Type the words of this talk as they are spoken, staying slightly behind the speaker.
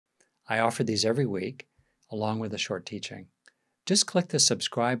I offer these every week, along with a short teaching. Just click the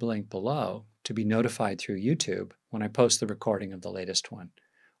subscribe link below to be notified through YouTube when I post the recording of the latest one.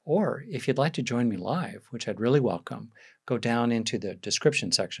 Or if you'd like to join me live, which I'd really welcome, go down into the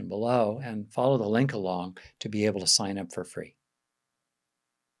description section below and follow the link along to be able to sign up for free.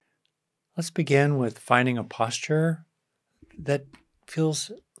 Let's begin with finding a posture that feels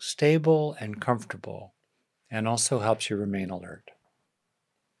stable and comfortable and also helps you remain alert.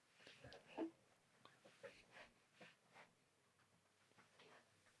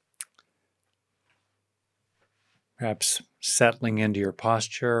 Perhaps settling into your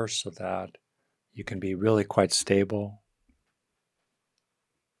posture so that you can be really quite stable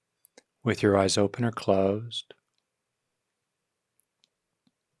with your eyes open or closed.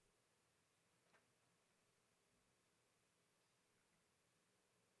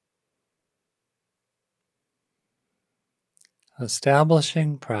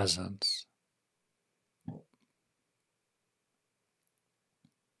 Establishing presence.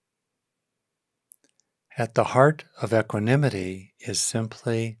 At the heart of equanimity is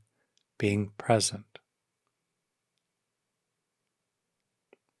simply being present,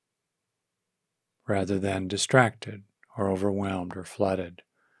 rather than distracted or overwhelmed or flooded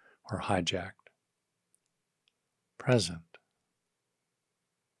or hijacked. Present.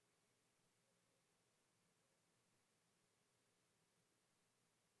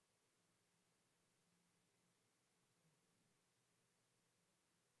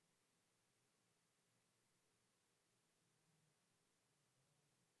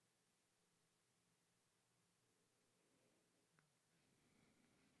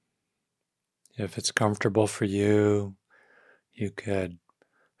 If it's comfortable for you, you could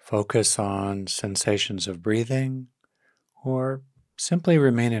focus on sensations of breathing or simply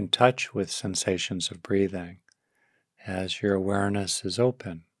remain in touch with sensations of breathing as your awareness is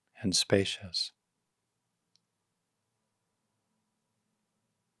open and spacious.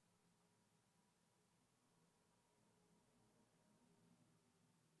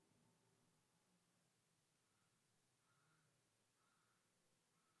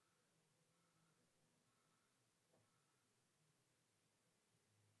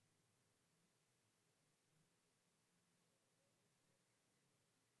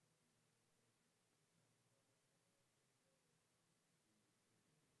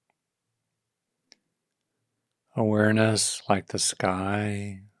 Awareness like the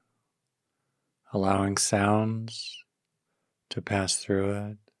sky, allowing sounds to pass through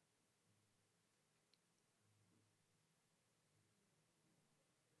it.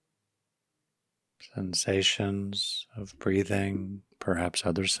 Sensations of breathing, perhaps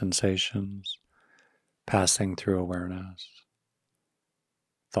other sensations passing through awareness.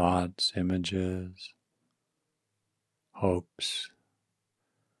 Thoughts, images, hopes,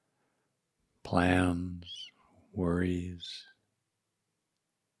 plans, worries.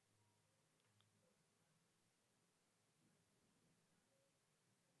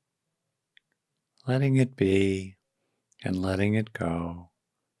 Letting it be and letting it go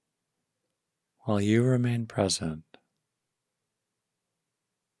while you remain present.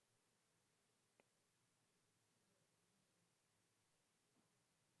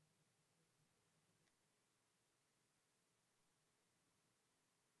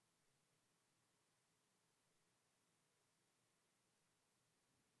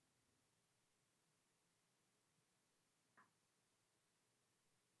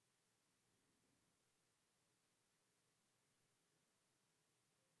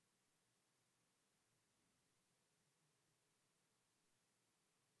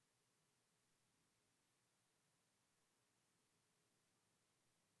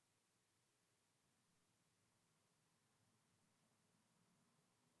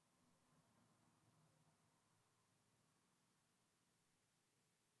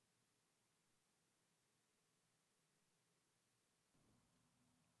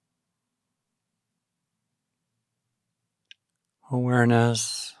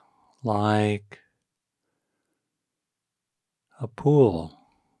 Awareness like a pool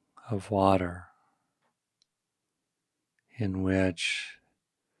of water in which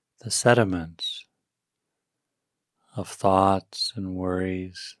the sediments of thoughts and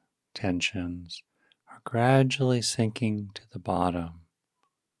worries, tensions are gradually sinking to the bottom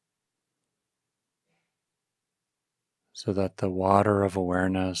so that the water of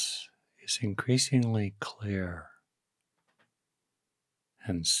awareness is increasingly clear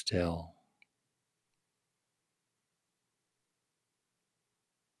and still.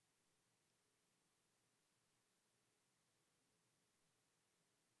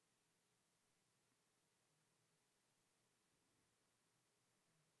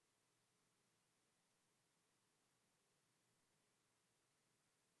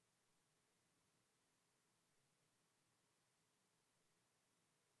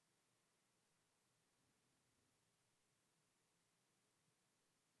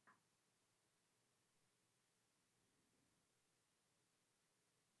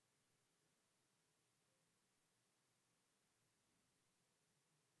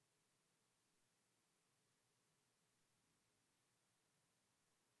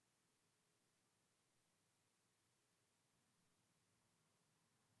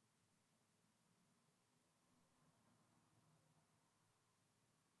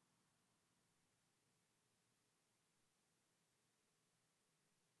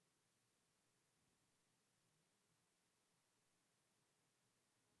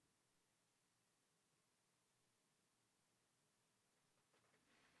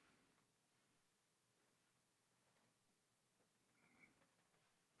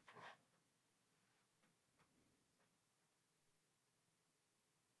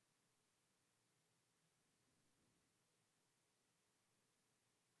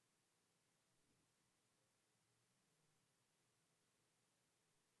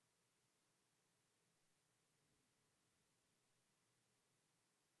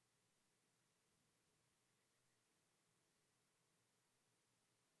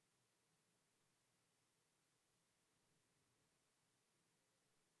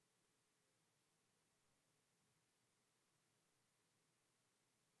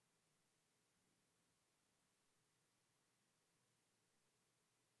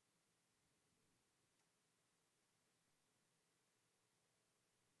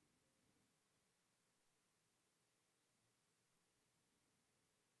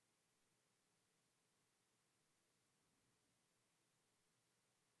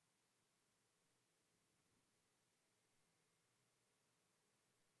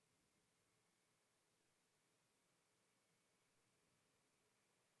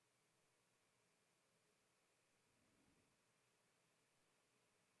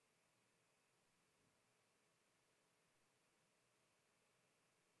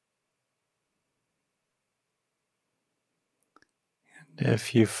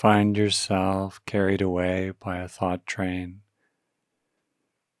 If you find yourself carried away by a thought train,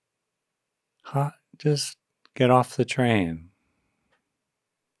 just get off the train.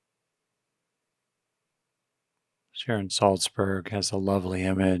 Sharon Salzberg has a lovely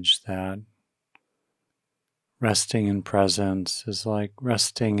image that resting in presence is like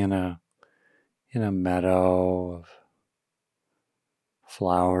resting in a meadow of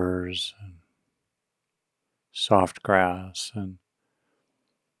flowers and soft grass, and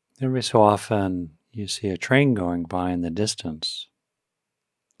every so often you see a train going by in the distance,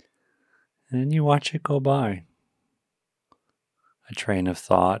 and you watch it go by. A train of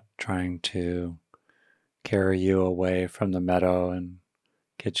thought trying to carry you away from the meadow and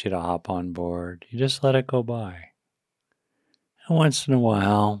get you to hop on board. You just let it go by. And once in a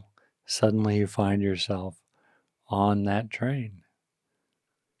while, suddenly you find yourself on that train.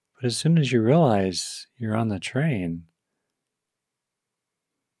 But as soon as you realize you're on the train,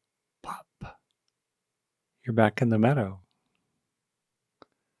 pop, you're back in the meadow.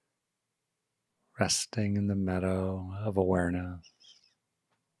 Resting in the meadow of awareness.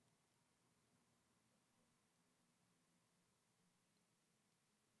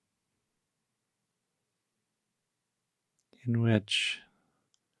 In which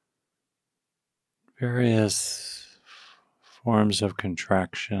various forms of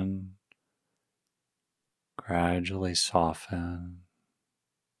contraction gradually soften,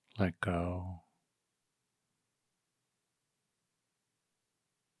 let go.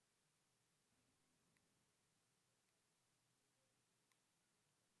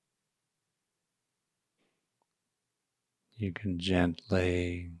 You can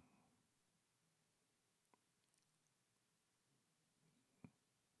gently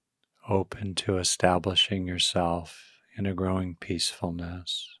open to establishing yourself in a growing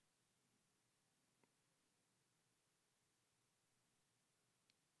peacefulness.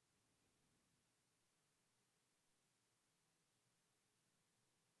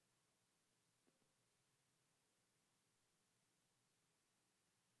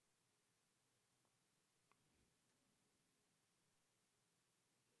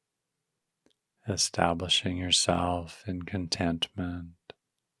 Establishing yourself in contentment,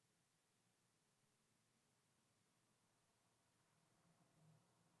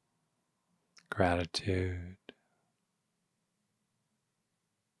 gratitude.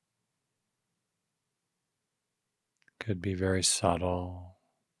 Could be very subtle.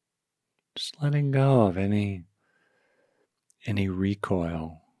 Just letting go of any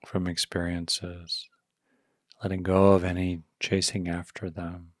recoil from experiences, letting go of any chasing after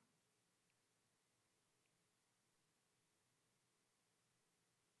them.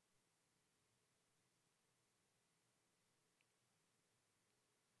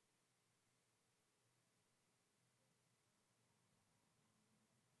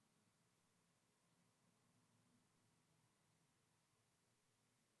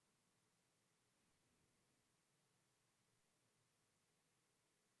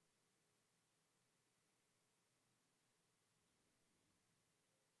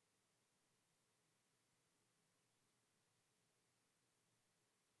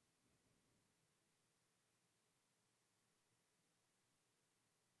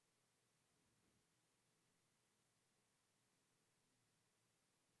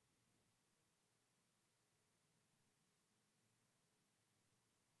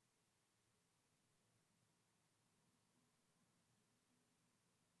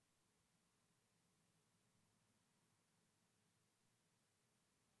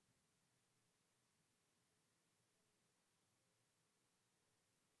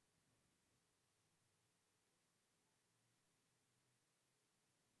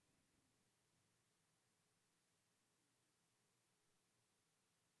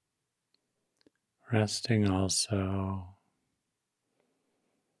 Resting also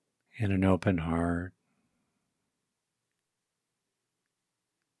in an open heart,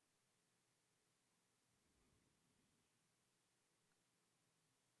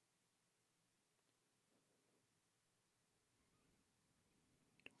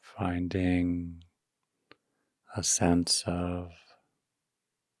 finding a sense of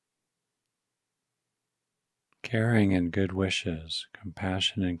caring and good wishes,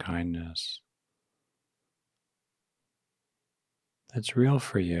 compassion and kindness that's real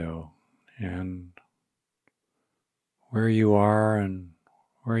for you and where you are and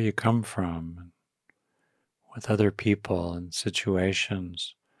where you come from, and with other people and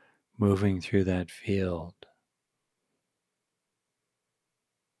situations moving through that field.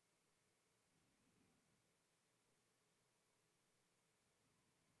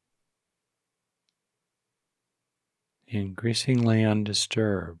 increasingly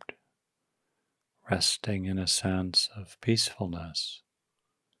undisturbed, resting in a sense of peacefulness,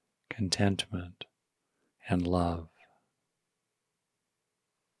 contentment, and love.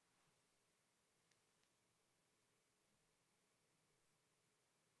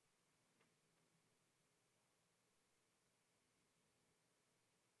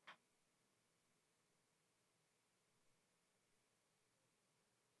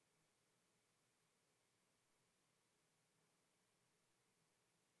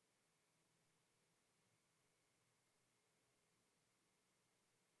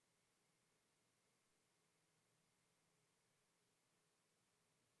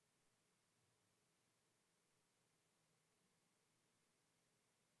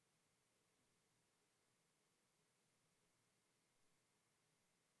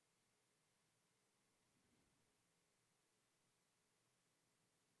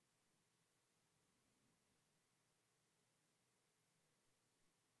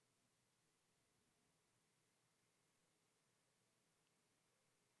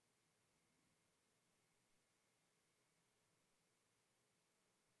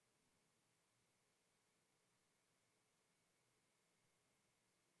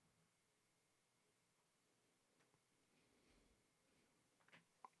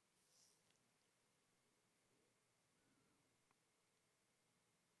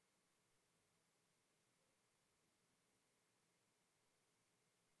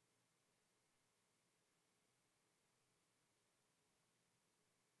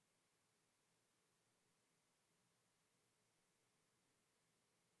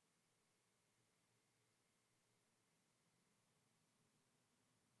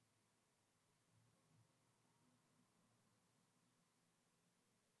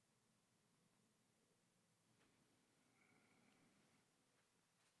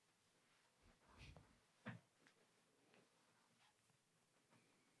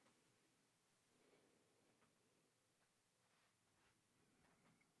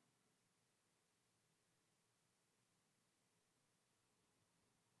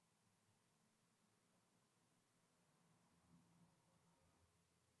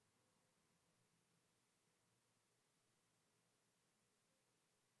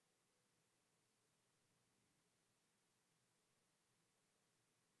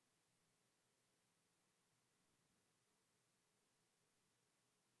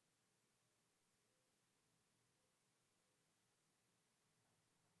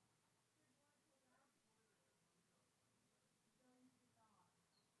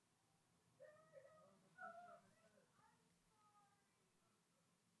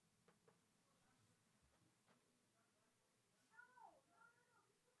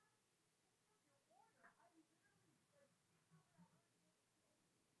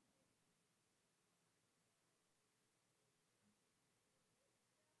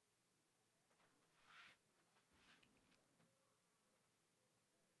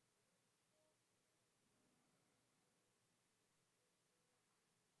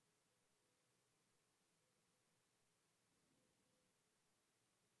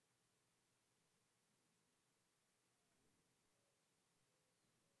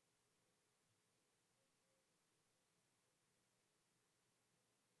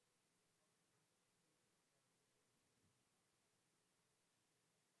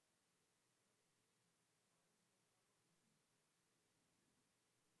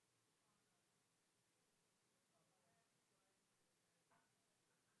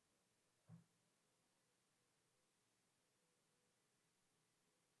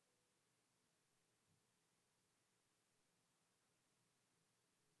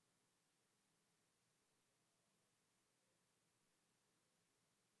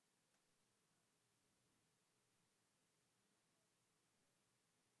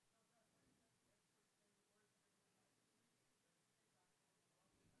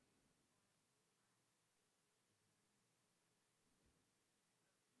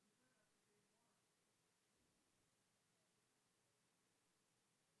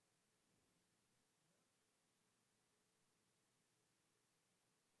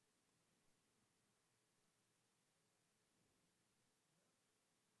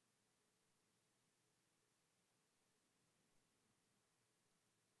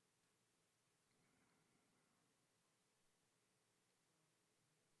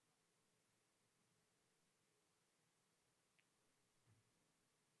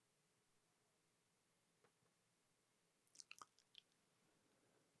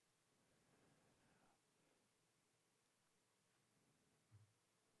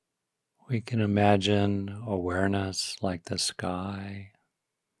 We can imagine awareness like the sky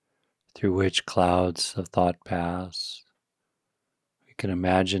through which clouds of thought pass, can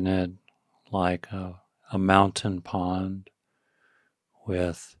imagine it like a mountain pond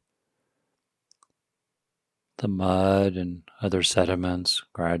with the mud and other sediments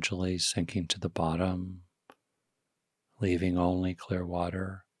gradually sinking to the bottom, leaving only clear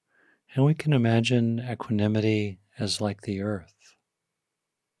water. And we can imagine equanimity as like the earth.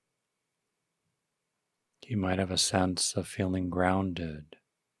 You might have a sense of feeling grounded,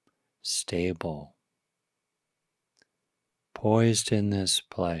 stable, poised in this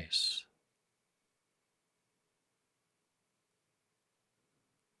place,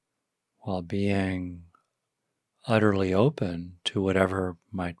 while being utterly open to whatever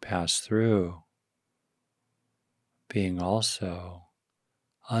might pass through, being also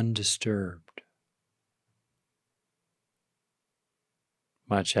undisturbed,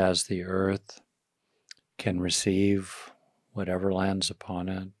 much as the earth can receive whatever lands upon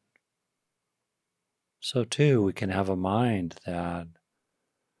it. So too, we can have a mind that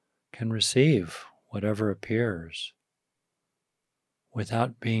can receive whatever appears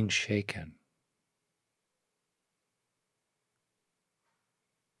without being shaken.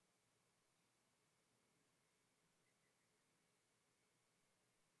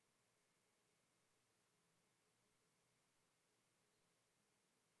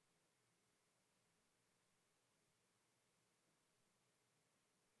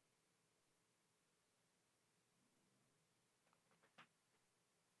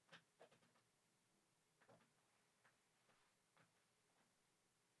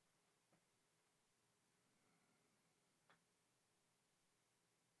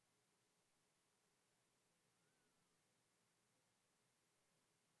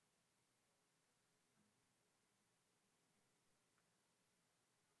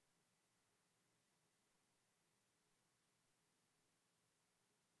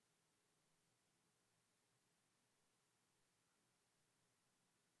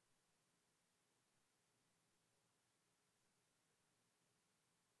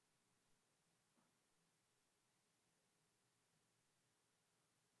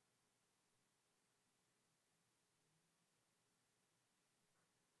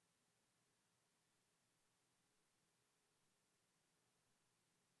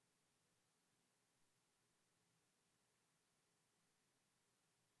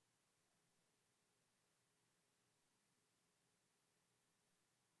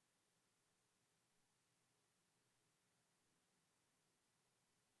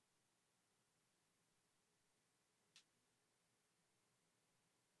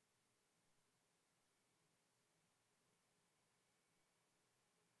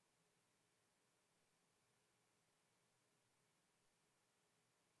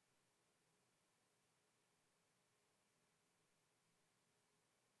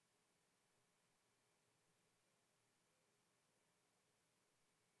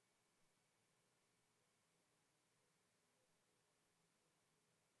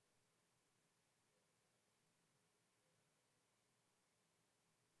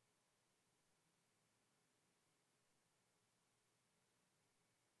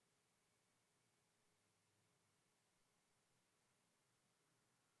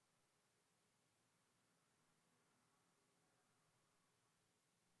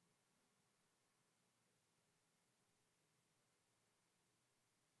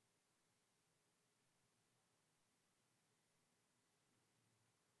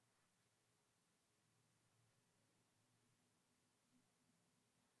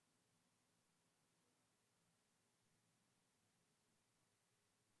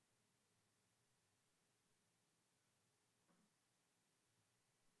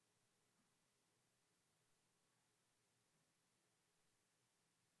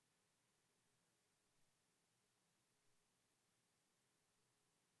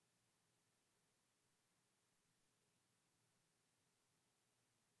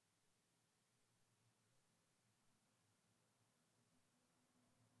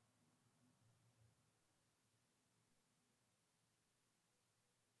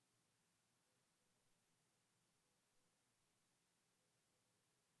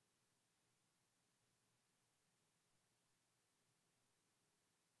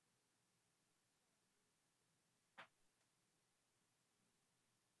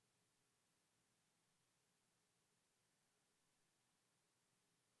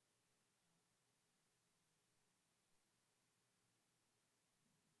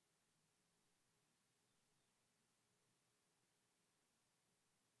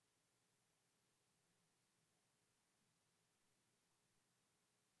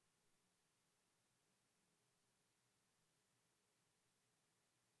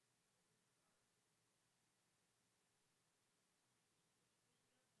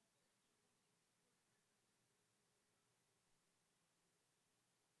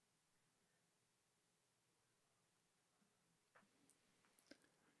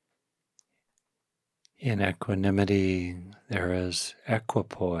 In equanimity, there is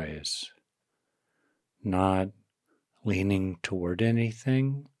equipoise, not leaning toward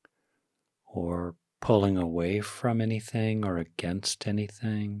anything or pulling away from anything or against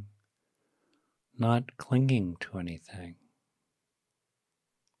anything, not clinging to anything.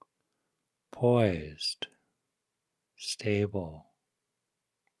 Poised, stable,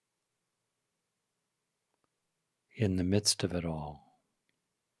 in the midst of it all.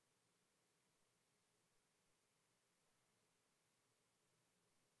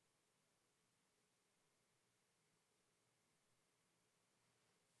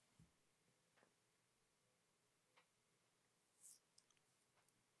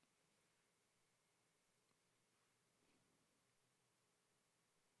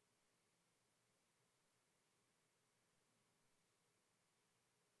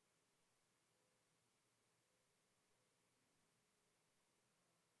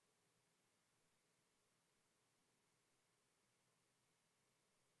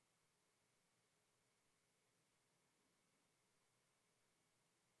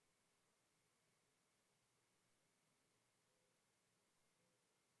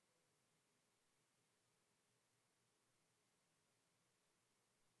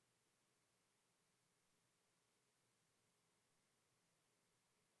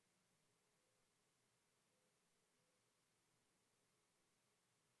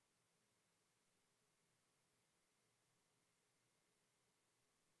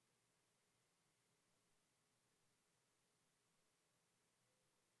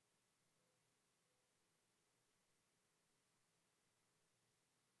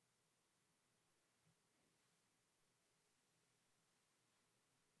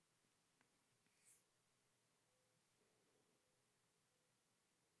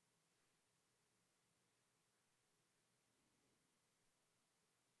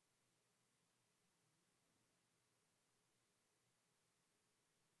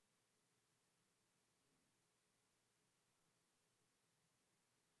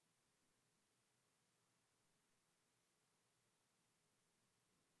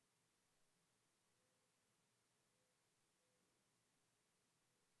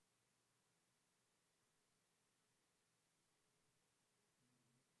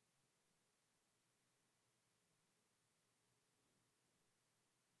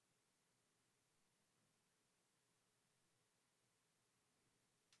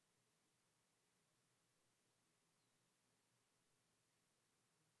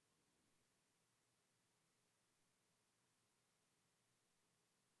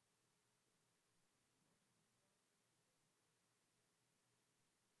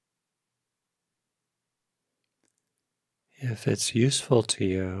 If it's useful to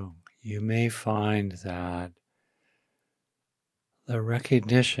you, you may find that the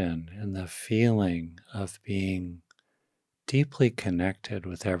recognition and the feeling of being deeply connected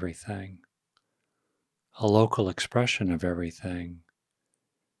with everything, a local expression of everything,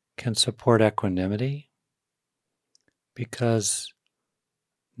 can support equanimity because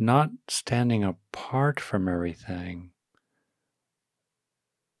not standing apart from everything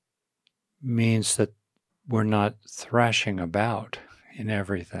means that we're not thrashing about in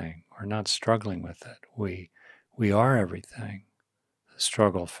everything. We're not struggling with it. We are everything. The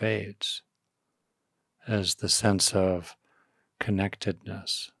struggle fades as the sense of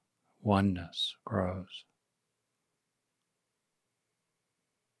connectedness, oneness grows.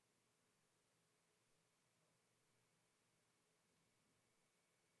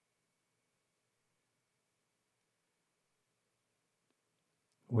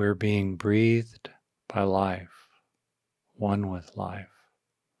 We're being breathed by life, one with life.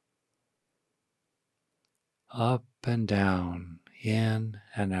 Up and down, in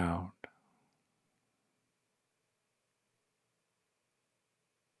and out.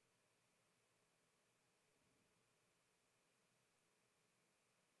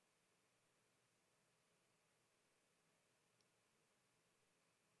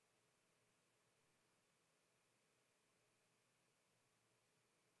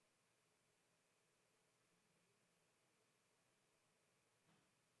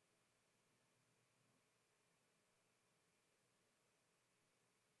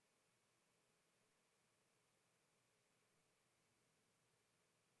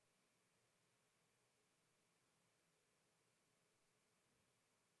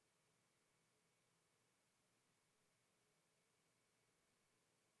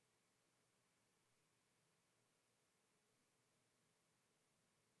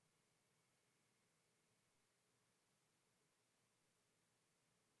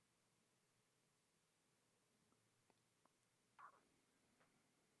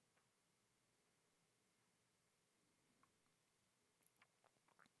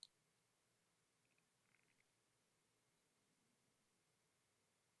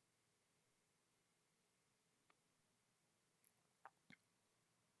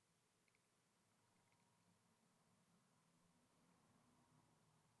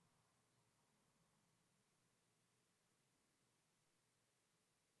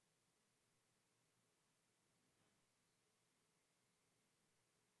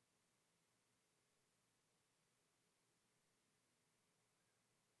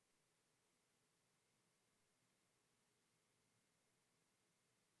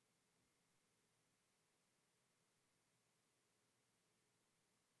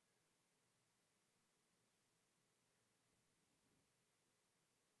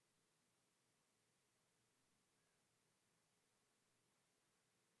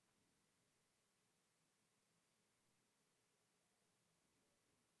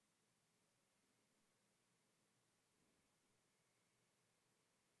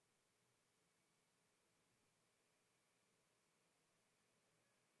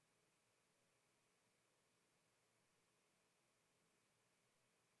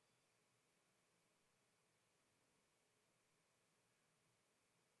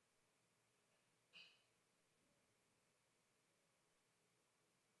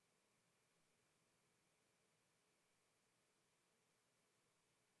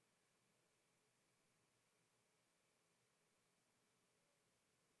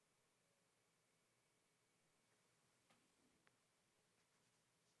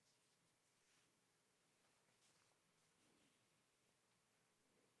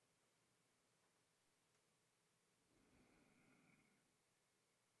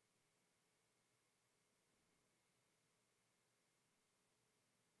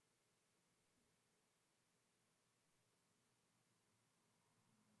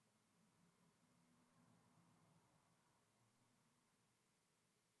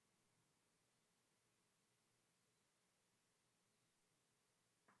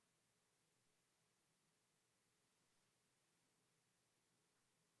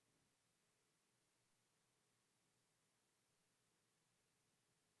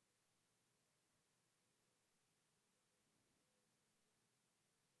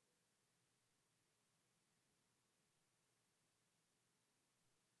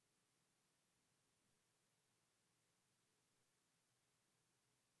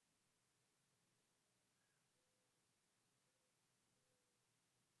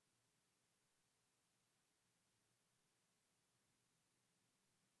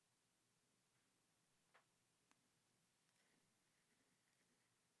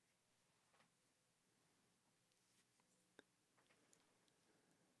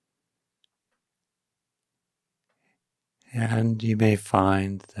 And you may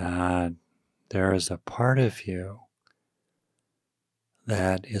find that there is a part of you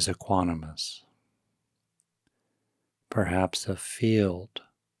that is equanimous, perhaps a field,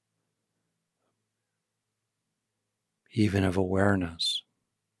 even of awareness,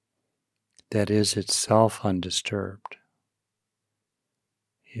 that is itself undisturbed.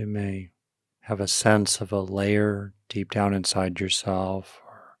 You may have a sense of a layer deep down inside yourself,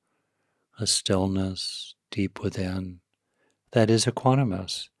 or a stillness deep within that is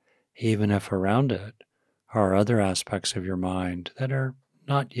equanimous, even if around it are other aspects of your mind that are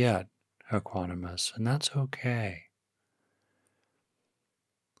not yet equanimous, and that's okay.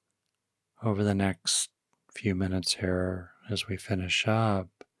 Over the next few minutes here, as we finish up,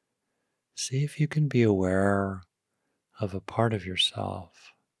 see if you can be aware of a part of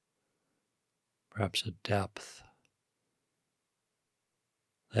yourself, perhaps a depth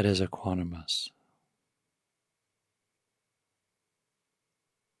that is equanimous.